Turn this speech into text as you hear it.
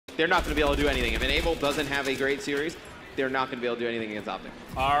they're not going to be able to do anything. If Enable doesn't have a great series, they're not going to be able to do anything against Optic.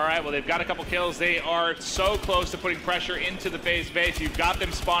 All right, well, they've got a couple kills. They are so close to putting pressure into the base. You've got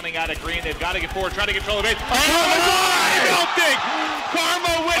them spawning out of green. They've got to get forward, try to control the base. Optic!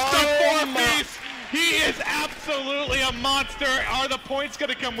 Karma with the 4-piece. He is absolutely a monster. Are the points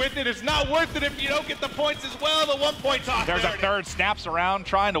going to come with it? It's not worth it if you don't get the points as well. The 1 point toss. There's a third, snaps around,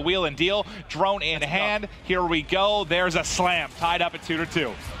 trying to wheel and deal. Drone in hand. Here we go. There's a slam, tied up at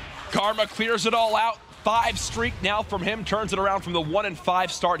 2-2. Karma clears it all out. 5 streak now from him, turns it around from the 1-5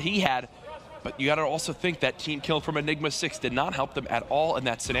 start he had. But you gotta also think that team kill from Enigma 6 did not help them at all in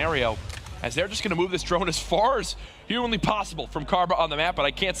that scenario, as they're just gonna move this drone as far as humanly possible from Karma on the map, but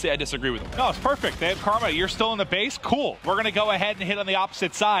I can't say I disagree with them. No, it's perfect. They have Karma, you're still in the base, cool. We're gonna go ahead and hit on the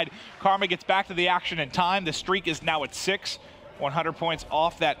opposite side. Karma gets back to the action in time. The streak is now at 6, 100 points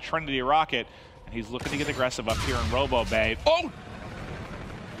off that Trinity rocket, and he's looking to get aggressive up here in Robo Bay. Oh!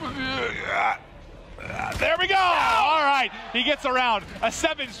 There we go! All right, he gets around. A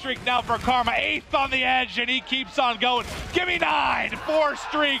 7 streak now for Karma, 8th on the edge, and he keeps on going. Give me 9, 4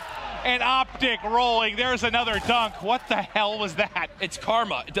 streak, and Optic rolling. There's another dunk. What the hell was that? It's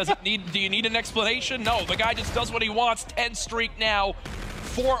Karma. Does it need? Do you need an explanation? No, the guy just does what he wants. 10 streak now,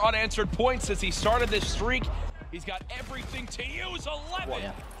 4 unanswered points since he started this streak. He's got everything to use. 11. Well,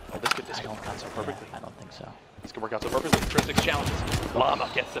 yeah. Oh, this could work out so perfectly. I don't think so. This could work out so perfectly. Intrinsic challenges. Llama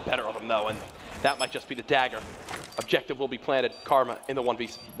gets the better of him though, and that might just be the dagger. Objective will be planted. Karma in the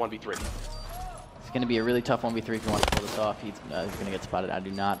 1v3. It's going to be a really tough 1v3 if he wants to pull this off. He's going to get spotted. I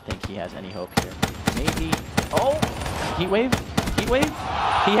do not think he has any hope here. Maybe. Oh! Heat wave? Heat wave?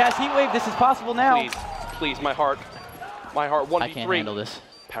 He has heat wave. This is possible now. Please, please, my heart. My heart. 1v3. I can't handle this.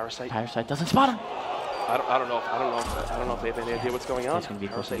 Parasite. Parasite doesn't spot him. I don't know if they have any idea what's going on. He's going to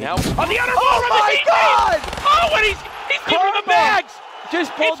be close now. On the other Oh my God! Oh, and he's giving the bags!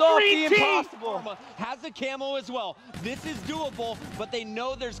 Just pulled off the Green Team. impossible. Karma has the camo as well. This is doable, but they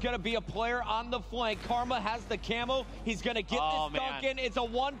know there's going to be a player on the flank. Karma has the camo. He's going to get this dunk in. It's a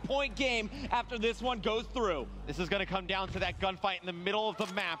 1-point game after this one goes through. This is going to come down to that gunfight in the middle of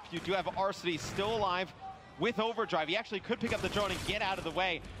the map. You do have Arcity still alive with overdrive. He actually could pick up the drone and get out of the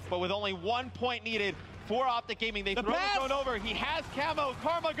way, but with only 1 point needed for Optic Gaming, they throw the drone over. He has camo.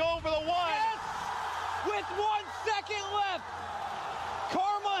 Karma going for the 1. Yes! With 1 second left,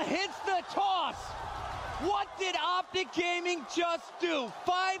 Karma hits the toss. What did Optic Gaming just do?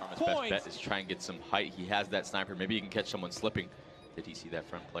 5 Karma's points. best bet is try and get some height. He has that sniper. Maybe he can catch someone slipping. Did he see that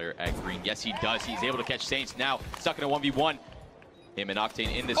front player at green? Yes, he does. He's able to catch Saints now. Stuck in a 1v1. Him and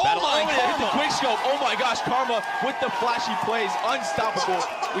Octane in this battle. My Hit the quick scope. Oh my gosh, Karma with the flashy plays. Unstoppable.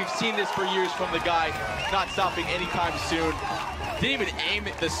 We've seen this for years from the guy. Not stopping anytime soon. Didn't even aim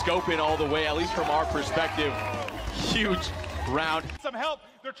the scope in all the way, at least from our perspective. Huge round. Some help.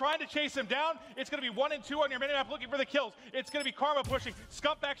 They're trying to chase him down. It's going to be 1 and 2 on your minimap looking for the kills. It's going to be Karma pushing.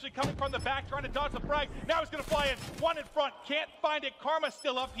 Scump actually coming from the back, trying to dodge the frag. Now he's going to fly in. 1 in front. Can't find it. Karma's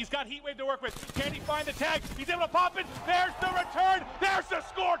still up. He's got Heatwave to work with. Can he find the tag? He's able to pop it. There's the return. There's the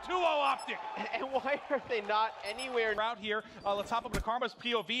score. 2-0 Optic. And why are they not anywhere Out here, let's hop up to Karma's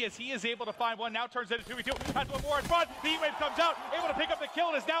POV as he is able to find one. Now turns into 2v2. Has one more in front. Heatwave comes out, able to pick up the kill,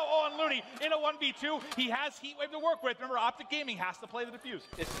 and is now on Looney in a 1v2. He has Heatwave to work with. Remember, Optic Gaming has to play the defuse.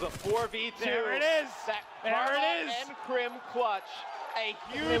 This is a 4v2. There it is. There it is. And Crim clutch. A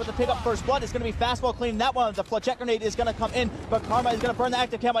huge able to pick up first blood. It's going to be fastball cleaning that one. The jet grenade is going to come in, but Karma is going to burn the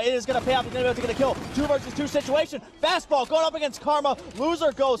active camo. It is going to pay off. He's going to be able to get a kill. 2 versus 2 situation. Fastball going up against Karma.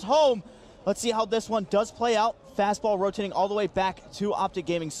 Loser goes home. Let's see how this one does play out. Fastball rotating all the way back to Optic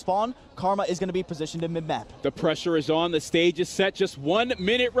Gaming spawn. Karma is going to be positioned in mid-map. The pressure is on. The stage is set. Just 1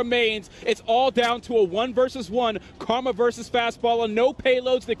 minute remains. It's all down to a 1 versus 1. Karma versus Fastball and no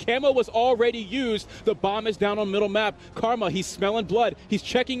payloads. The camo was already used. The bomb is down on middle map. Karma, he's smelling blood. He's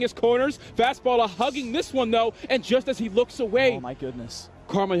checking his corners. Fastball hugging this one, though. And just as he looks away, Oh, my goodness.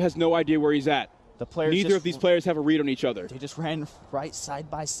 Karma has no idea where he's at. The players Neither of these players have a read on each other. They just ran right side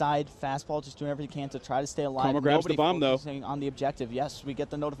by side. Fastball just doing everything he can to try to stay alive. Karma grabs the bomb, though. On the objective. Yes, we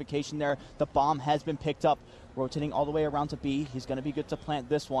get the notification there. The bomb has been picked up. Rotating all the way around to B. He's going to be good to plant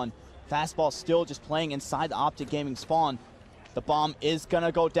this one. Fastball still just playing inside the Optic Gaming spawn. The bomb is going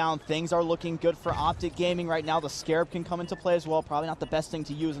to go down. Things are looking good for Optic Gaming right now. The Scarab can come into play as well. Probably not the best thing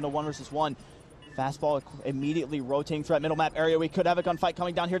to use in a 1 versus 1. Fastball immediately rotating through that middle map area. We could have a gunfight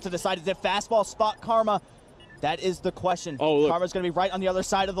coming down here to decide is if Fastball spot Karma. That is the question. Oh, look. Karma's going to be right on the other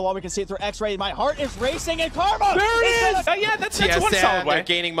side of the wall. We can see it through X-ray. My heart is racing, and Karma! There it is! Yeah, that's one solid way. They're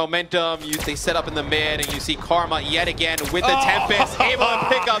gaining momentum. They set up in the mid, and you see Karma yet again with the Tempest, able to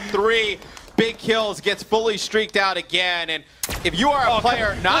pick up 3. big kills, gets fully streaked out again. And if you are a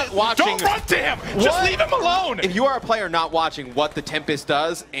player not watching... Don't run to him! Just leave him alone! If you are a player not watching what the Tempest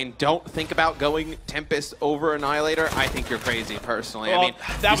does and don't think about going Tempest over Annihilator, I think you're crazy, personally. Well, I mean,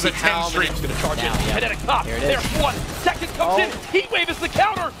 that was a 10 streak. He's going to charge in. Head at a top. Here it is. There's one. Second comes in. Heatwave is the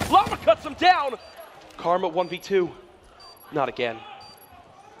counter. Llama cuts him down. Karma 1v2. Not again.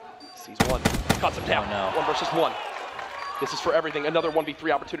 Sees one. Cuts him down. Oh, no. 1 versus 1. This is for everything. Another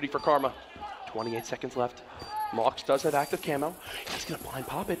 1v3 opportunity for Karma. 28 seconds left. Mox does have active camo. He's going to blind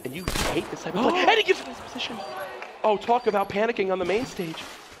pop it, and you hate this type of play. And he gives him his position. Oh, talk about panicking on the main stage.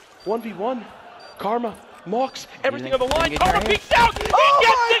 1v1. Karma. Mox. Everything on the line. Karma peeks out. He gets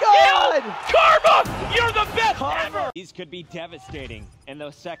the kill. Karma, you're the best ever. These could be devastating in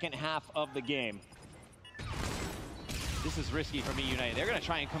the second half of the game. This is risky for me, United. They're going to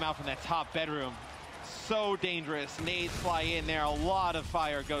try and come out from that top bedroom. So dangerous. Nades fly in there. A lot of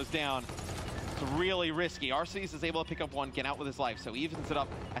fire goes down. It's really risky. Arceus is able to pick up one, get out with his life, so he evens it up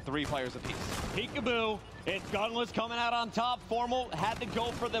at 3 players apiece. Peekaboo. It's Gunless coming out on top. Formal had to go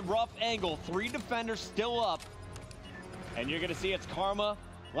for the rough angle. 3 defenders still up. And you're going to see it's Karma.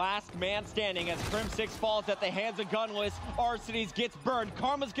 Last man standing as Crim 6 falls at the hands of Gunless. Arceus gets burned.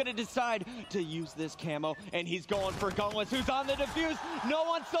 Karma's gonna decide to use this camo, and he's going for Gunless, who's on the defuse. No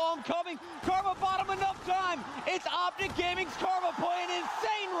one saw him coming. Karma bought him enough time. It's Optic Gaming's Karma playing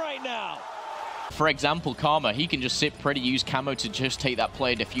insane right now. For example, Karma, he can just sit pretty, use camo to just take that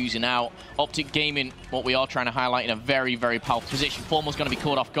player diffusing out. Optic Gaming, what we are trying to highlight, in a very, very powerful position. Formal's going to be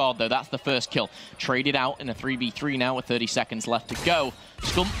caught off guard, though. That's the first kill. Traded out in a 3v3 now with 30 seconds left to go.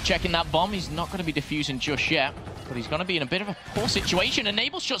 Scump checking that bomb. He's not going to be diffusing just yet, but he's going to be in a bit of a poor situation.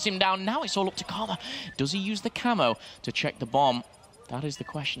 Enable shuts him down. Now it's all up to Karma. Does he use the camo to check the bomb? That is the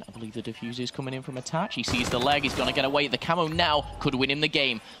question. I believe the diffuser is coming in from attach. He sees the leg. He's going to get away. The camo now could win him the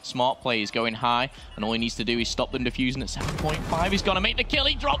game. Smart play is going high, and all he needs to do is stop them diffusing at 7.5. He's going to make the kill.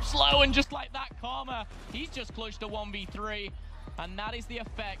 He drops low, and just like that, Karma, he's just clutched a 1v3, and that is the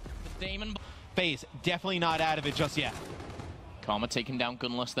effect. The Damon FaZe definitely not out of it just yet. Karma taking down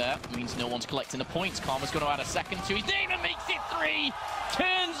Gunless there. Means no one's collecting the points. Karma's going to add a second to his Damon, makes it 3.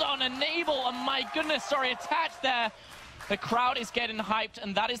 Turns on Enable, and my goodness, sorry, attached there. The crowd is getting hyped,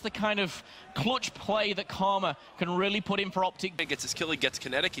 and that is the kind of clutch play that Karma can really put in for Optic. He gets his kill, he gets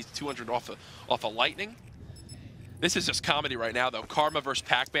kinetic, he's 200 off a lightning. This is just comedy right now, though. Karma versus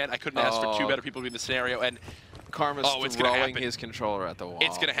Pac-Man. I couldn't ask for 2 better people to be in the scenario, and Karma's throwing his controller at the wall.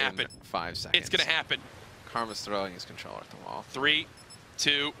 It's going to happen. 5 seconds. It's going to happen. Karma's throwing his controller at the wall. 3,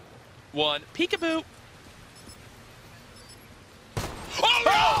 2, 1. Peekaboo. Oh,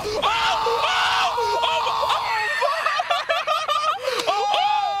 no! Oh!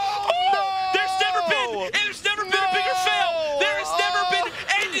 There's never been a bigger fail. There has never been.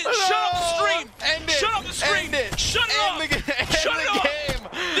 End it. Shut up the stream. End it. Shut up the stream. End it. Shut it up. Shut it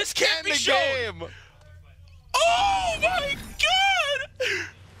up. This can't be shown. Oh my god!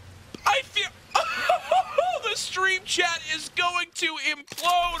 I feel the stream chat is going to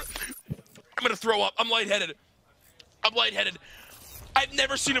implode. I'm gonna throw up. I'm lightheaded. I've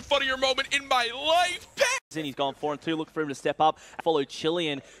never seen a funnier moment in my life. He's gone 4-2, look for him to step up, follow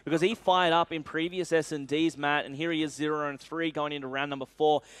Chilean, because he fired up in previous S&Ds, Matt, and here he is 0-3 going into round number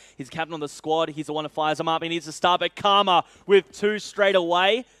 4. He's captain on the squad, he's the one who fires him up, he needs to start, but Karma with 2 straight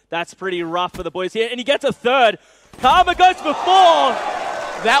away. That's pretty rough for the boys here, and he gets a 3rd. Karma goes for 4!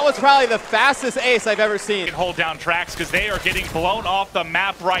 That was probably the fastest ace I've ever seen. Hold down tracks because they are getting blown off the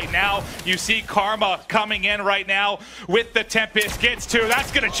map right now. You see Karma coming in right now with the Tempest. Gets 2.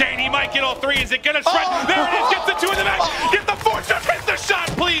 That's going to chain. He might get all 3. Is it going to spread? There it is. Gets the 2 in the back. Get the 4. Just hit the shot,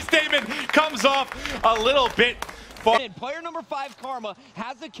 please, Damon. Comes off a little bit. Player number 5, Karma,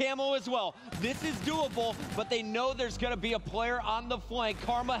 has a camo as well. This is doable, but they know there's going to be a player on the flank.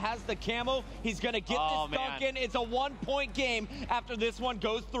 Karma has the camo. He's going to get this dunk in. It's a 1-point game after this one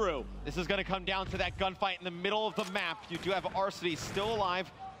goes through. This is going to come down to that gunfight in the middle of the map. You do have Arceus still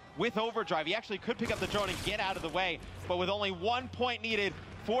alive with overdrive. He actually could pick up the drone and get out of the way, but with only 1 point needed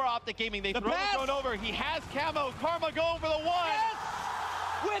for Optic Gaming, they throw the drone over. He has camo. Karma going for the 1. Yes!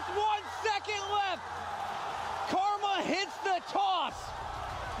 With 1 second left. Karma hits the toss.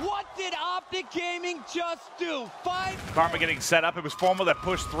 What did Optic Gaming just do? Karma getting set up. It was Formal that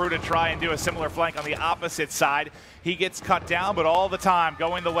pushed through to try and do a similar flank on the opposite side. He gets cut down, but all the time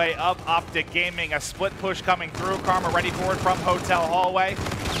going the way of Optic Gaming. A split push coming through. Karma ready for it from Hotel Hallway.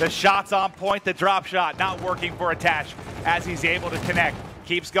 The shot's on point. The drop shot not working for Attach as he's able to connect.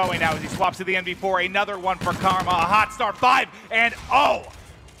 Keeps going now as he swaps to the NV4. Another one for Karma. A hot start. 5 and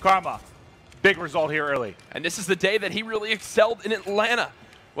Karma. Big result here early. And this is the day that he really excelled in Atlanta.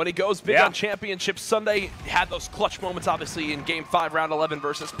 when he goes big on Championship Sunday. Had those clutch moments, obviously, in Game 5, Round 11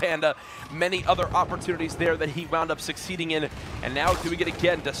 versus Panda. Many other opportunities there that he wound up succeeding in. And now doing it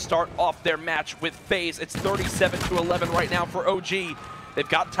again to start off their match with FaZe. It's 37-11 right now for OG. They've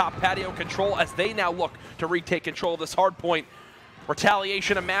got top patio control as they now look to retake control of this hard point.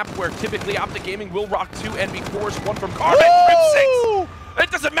 Retaliation, a map where typically Optic Gaming will rock 2 NB4s, 1 from Karma and Crim6. It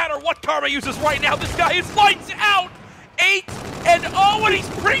doesn't matter what Karma uses right now. This guy is lights out. 8-0, and he's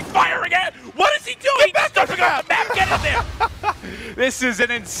pre-firing it. What is he doing? He's jumping off the map. Get in there. This is an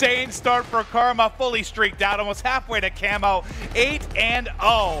insane start for Karma, fully streaked out, almost halfway to camo.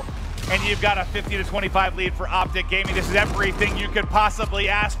 8-0. And you've got a 50-25 lead for Optic Gaming. This is everything you could possibly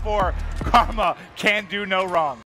ask for. Karma can do no wrong.